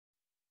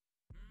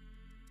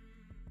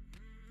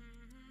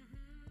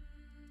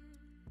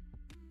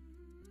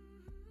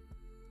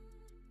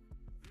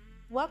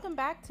Welcome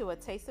back to A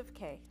Taste of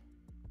K.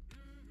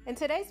 In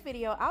today's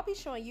video, I'll be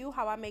showing you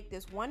how I make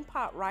this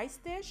one-pot rice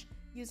dish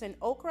using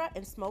okra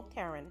and smoked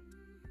herring.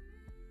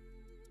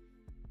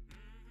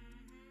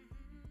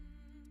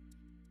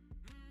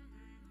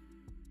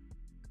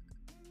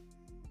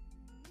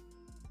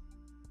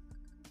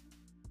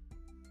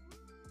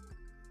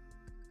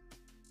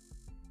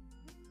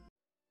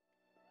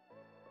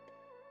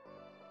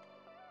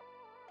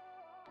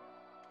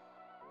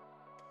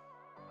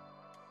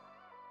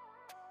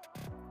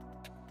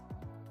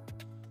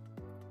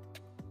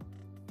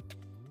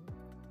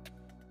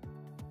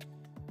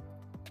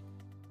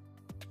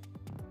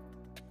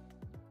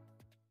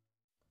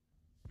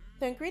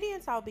 The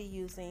ingredients I'll be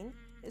using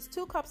is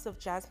 2 cups of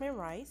jasmine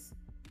rice,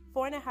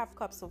 4.5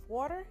 cups of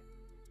water,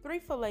 3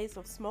 fillets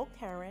of smoked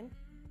herring,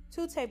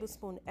 2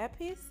 tablespoon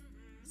epis,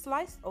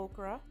 sliced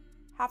okra,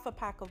 half a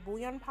pack of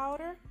bouillon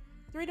powder,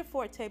 3 to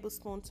 4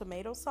 tablespoon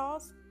tomato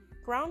sauce,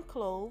 ground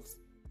cloves,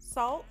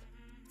 salt,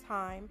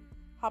 thyme,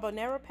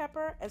 habanero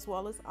pepper, as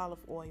well as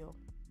olive oil.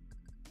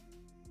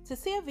 To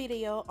see a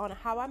video on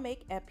how I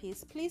make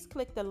epis, please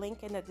click the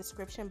link in the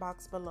description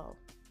box below.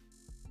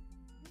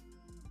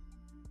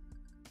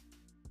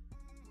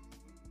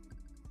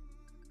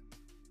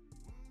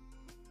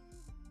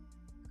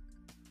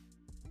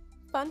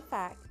 Fun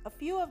fact, a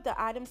few of the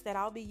items that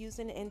I'll be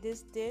using in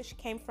this dish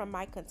came from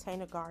my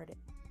container garden.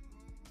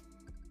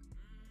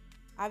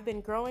 I've been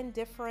growing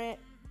different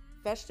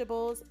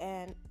vegetables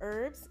and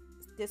herbs.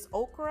 This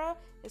okra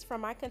is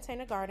from my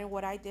container garden.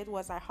 What I did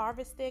was I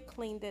harvested,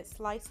 cleaned it,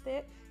 sliced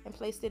it, and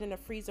placed it in the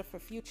freezer for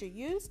future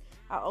use.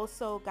 I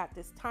also got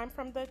this thyme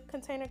from the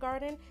container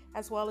garden,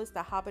 as well as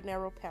the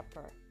habanero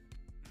pepper.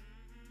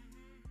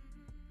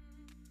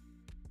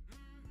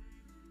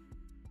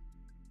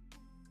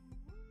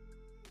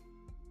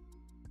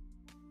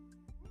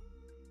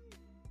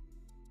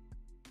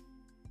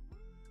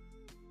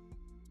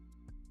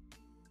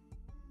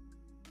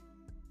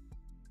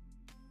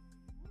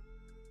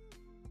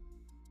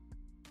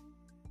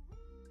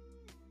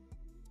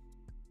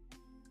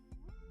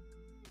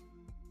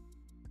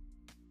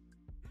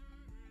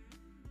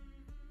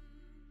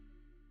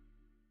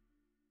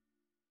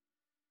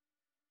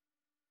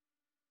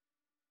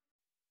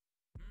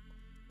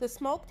 The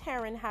smoked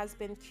herring has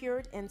been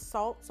cured in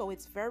salt, so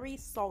it's very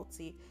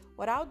salty.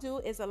 What I'll do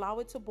is allow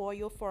it to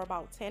boil for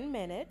about 10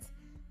 minutes.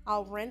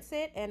 I'll rinse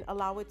it and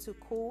allow it to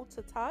cool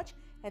to touch,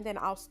 and then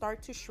I'll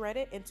start to shred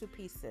it into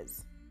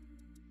pieces.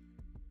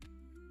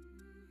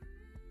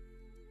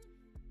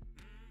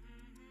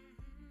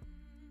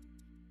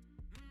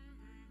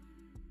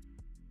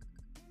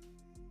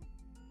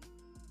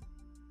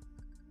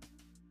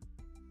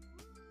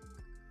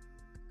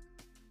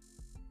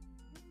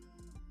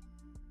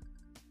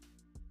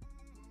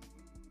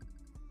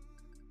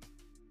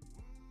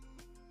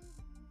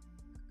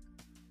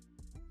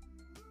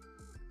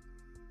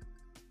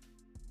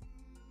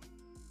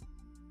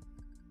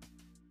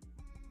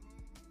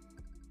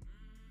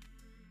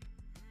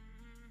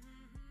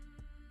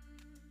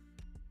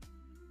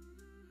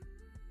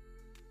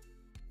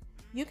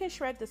 You can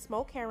shred the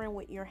smoked herring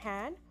with your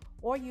hand,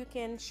 or you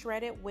can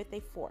shred it with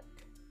a fork.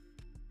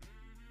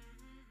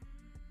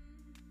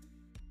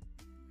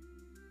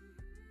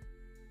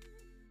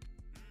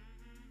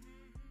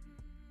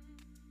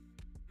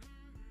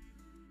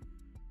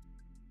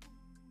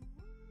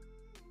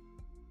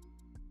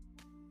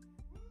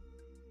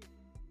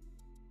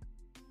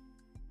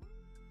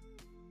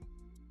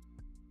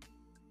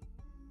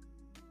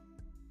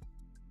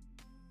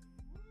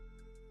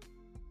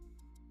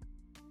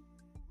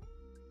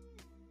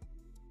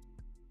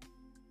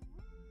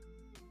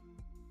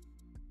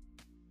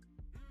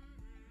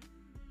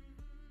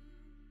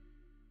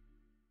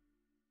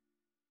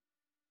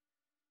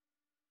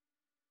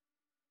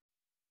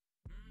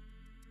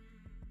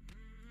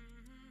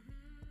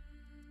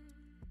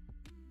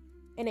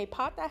 In a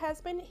pot that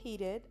has been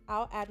heated,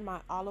 I'll add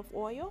my olive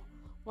oil.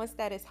 Once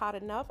that is hot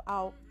enough,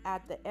 I'll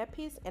add the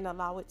epis and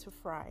allow it to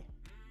fry.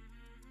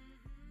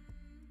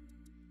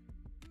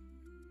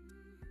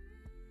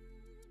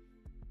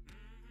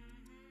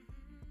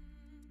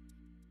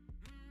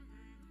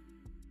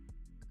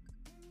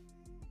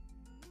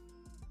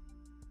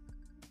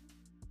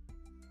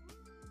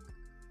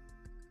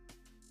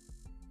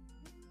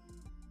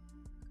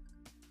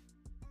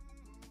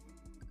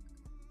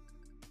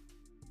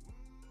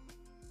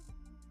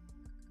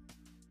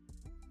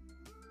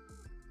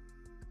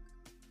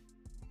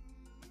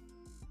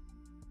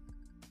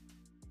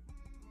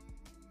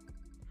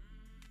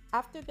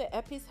 After the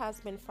epis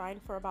has been frying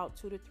for about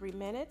 2 to 3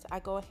 minutes,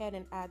 I go ahead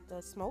and add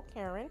the smoked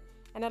herring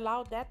and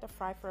allow that to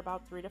fry for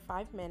about 3 to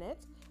 5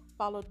 minutes,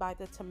 followed by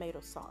the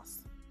tomato sauce.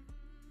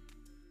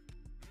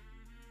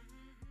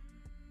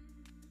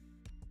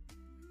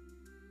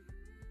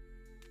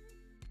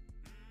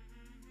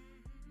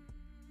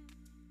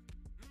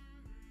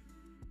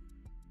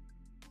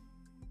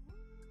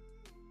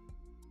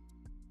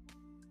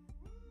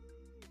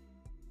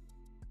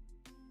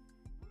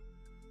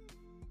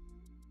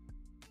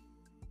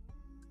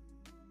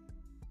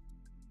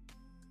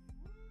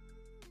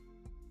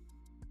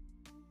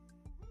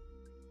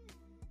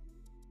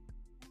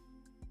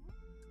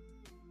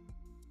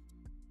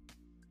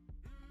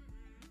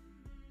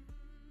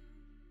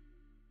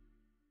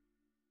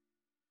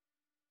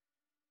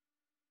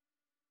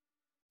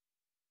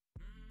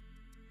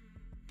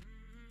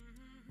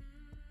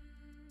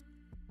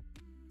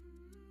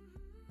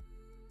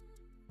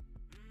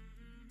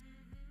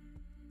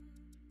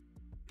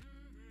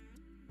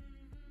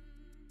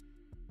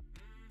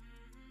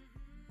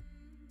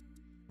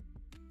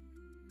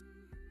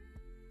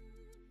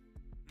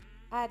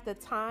 Add the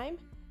thyme,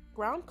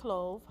 ground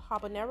clove,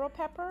 habanero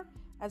pepper,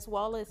 as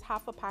well as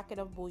half a packet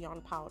of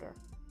bouillon powder.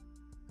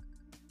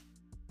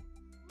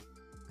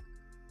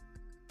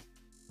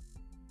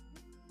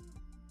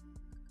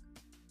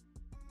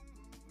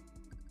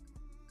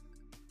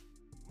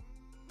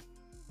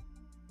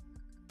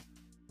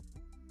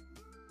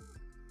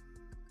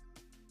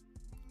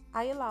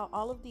 I allow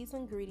all of these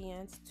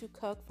ingredients to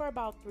cook for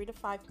about 3 to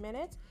 5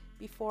 minutes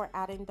before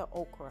adding the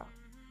okra.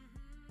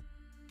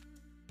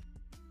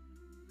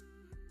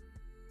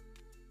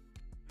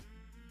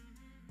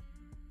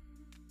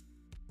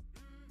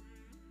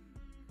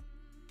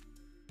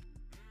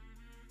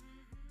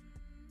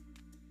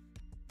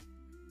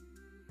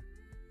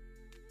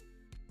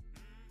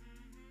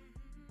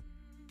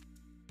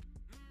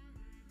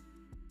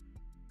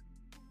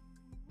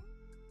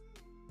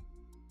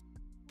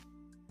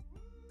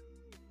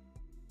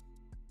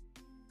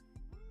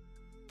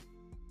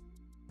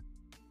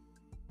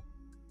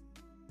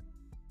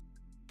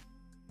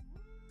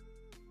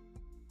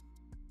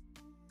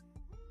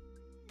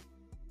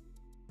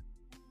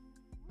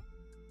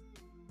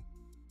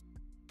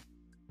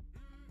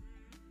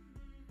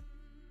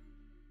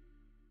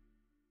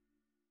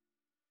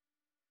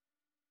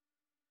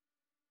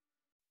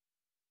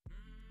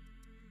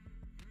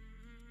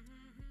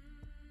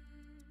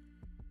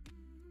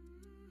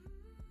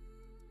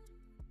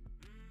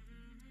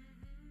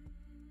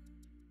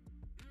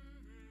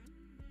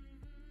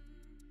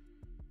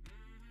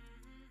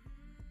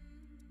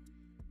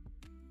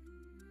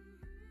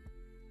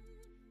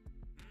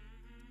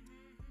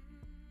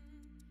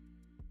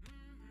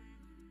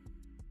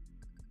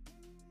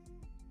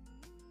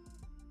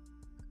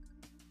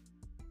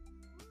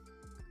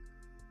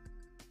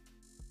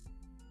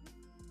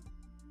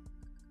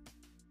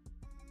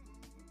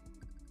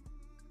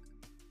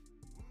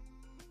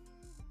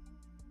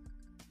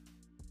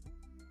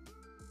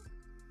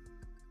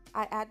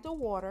 I add the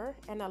water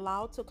and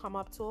allow it to come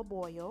up to a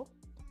boil.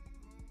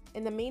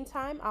 In the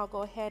meantime, I'll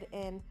go ahead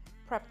and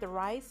prep the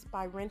rice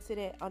by rinsing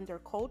it under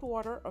cold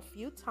water a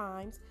few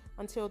times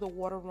until the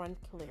water runs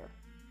clear.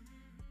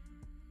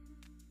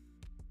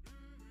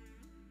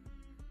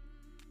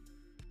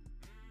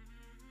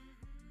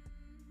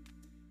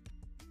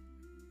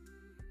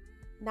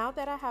 Now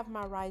that I have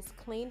my rice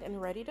cleaned and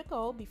ready to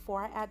go,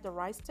 before I add the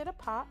rice to the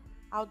pot,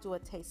 I'll do a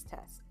taste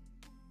test.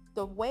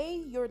 The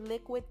way your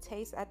liquid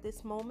tastes at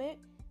this moment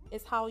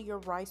is how your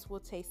rice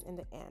will taste in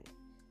the end.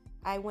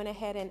 I went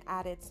ahead and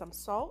added some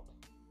salt.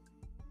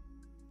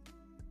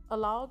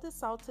 Allow the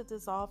salt to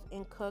dissolve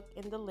and cook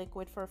in the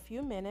liquid for a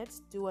few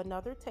minutes. Do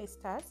another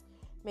taste test.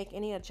 Make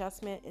any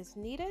adjustment is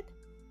needed.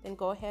 Then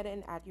go ahead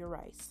and add your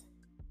rice.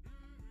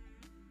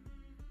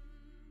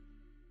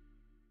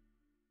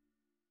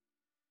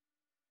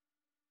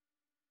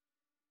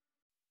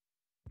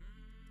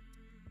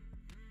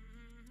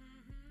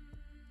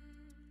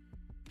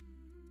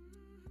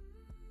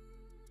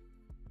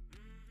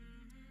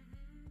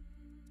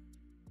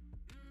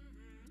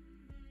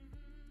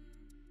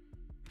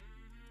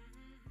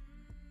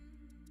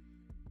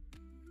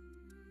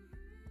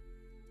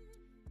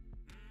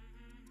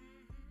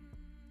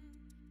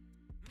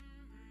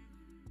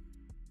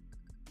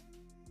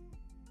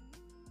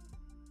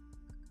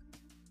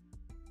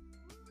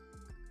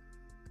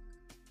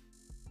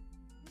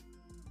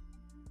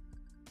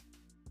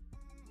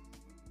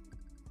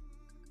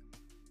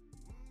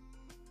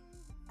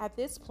 At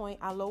this point,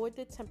 I lowered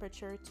the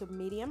temperature to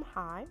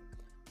medium-high.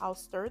 I'll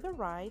stir the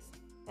rice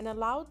and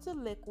allow the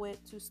liquid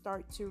to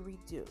start to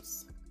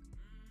reduce.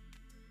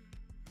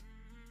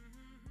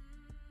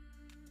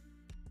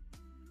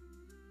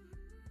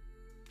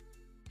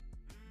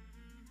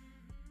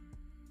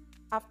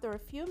 After a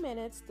few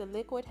minutes, the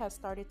liquid has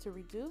started to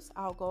reduce.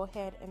 I'll go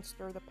ahead and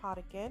stir the pot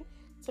again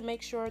to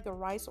make sure the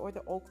rice or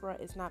the okra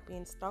is not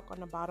being stuck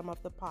on the bottom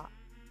of the pot.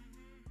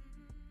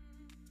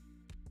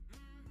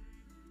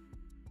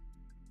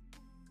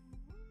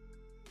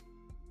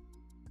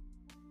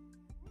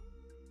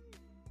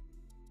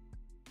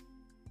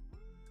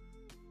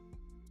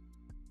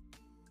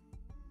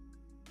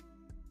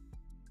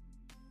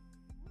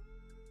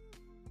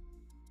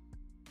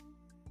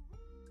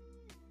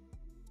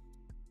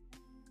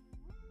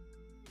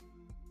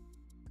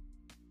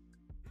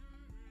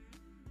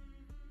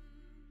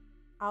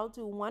 I'll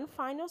do one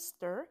final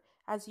stir.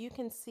 As you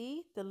can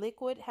see, the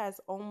liquid has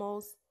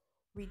almost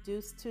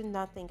reduced to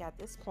nothing at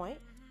this point.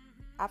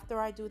 After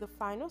I do the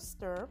final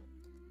stir,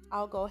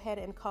 I'll go ahead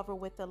and cover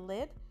with the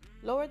lid,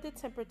 lower the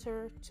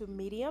temperature to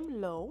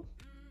medium-low.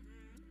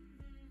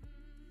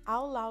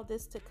 I'll allow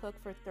this to cook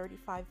for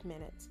 35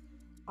 minutes.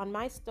 On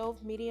my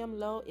stove,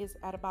 medium-low is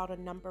at about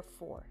a number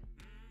 4.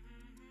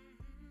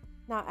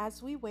 Now,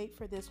 as we wait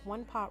for this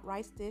one-pot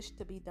rice dish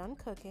to be done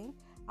cooking,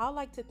 I'd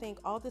like to thank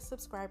all the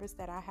subscribers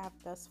that I have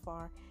thus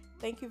far.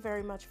 Thank you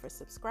very much for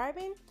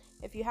subscribing.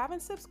 If you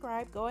haven't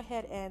subscribed, go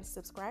ahead and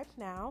subscribe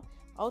now.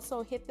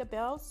 Also, hit the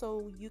bell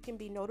so you can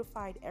be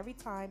notified every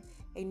time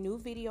a new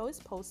video is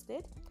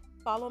posted.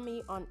 Follow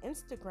me on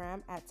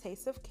Instagram at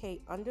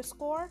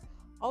tasteofk_.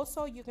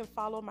 Also, you can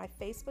follow my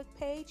Facebook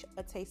page,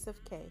 A Taste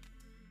of K.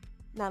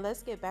 Now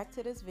let's get back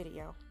to this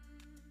video.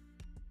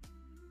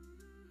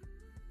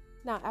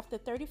 Now after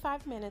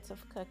 35 minutes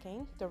of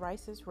cooking, the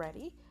rice is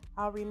ready.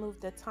 I'll remove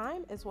the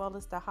thyme as well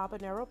as the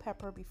habanero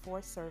pepper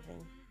before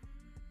serving.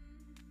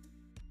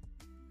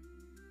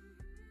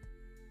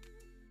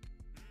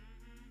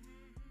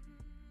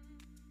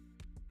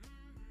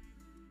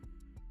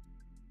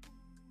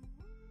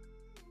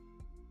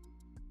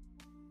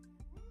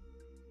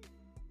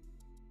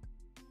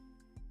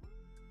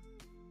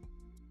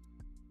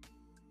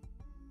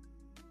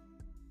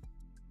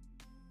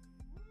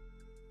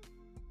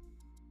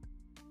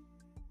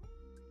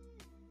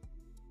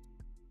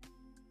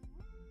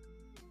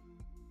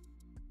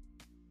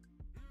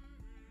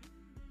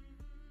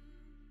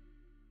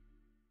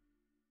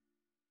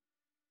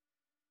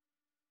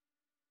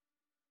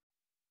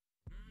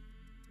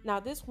 Now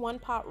this one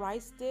pot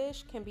rice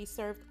dish can be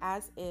served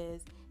as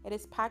is. It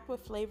is packed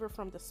with flavor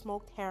from the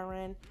smoked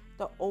herring,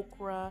 the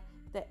okra,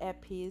 the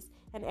epis,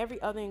 and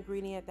every other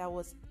ingredient that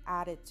was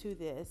added to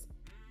this.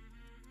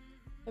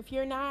 If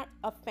you're not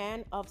a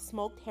fan of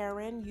smoked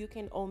herring, you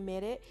can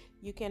omit it.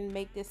 You can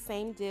make this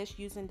same dish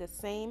using the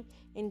same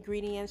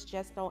ingredients,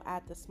 just don't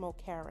add the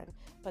smoked herring.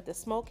 But the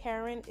smoked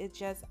herring, it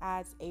just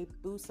adds a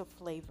boost of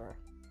flavor.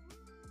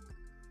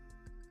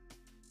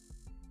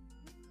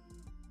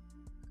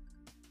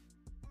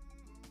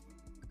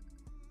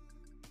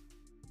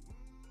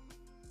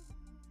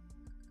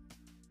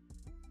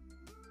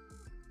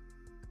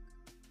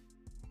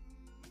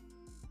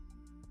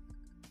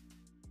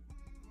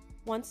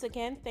 Once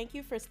again, thank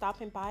you for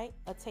stopping by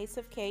A Taste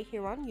of K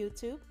here on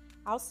YouTube.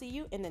 I'll see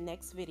you in the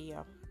next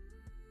video.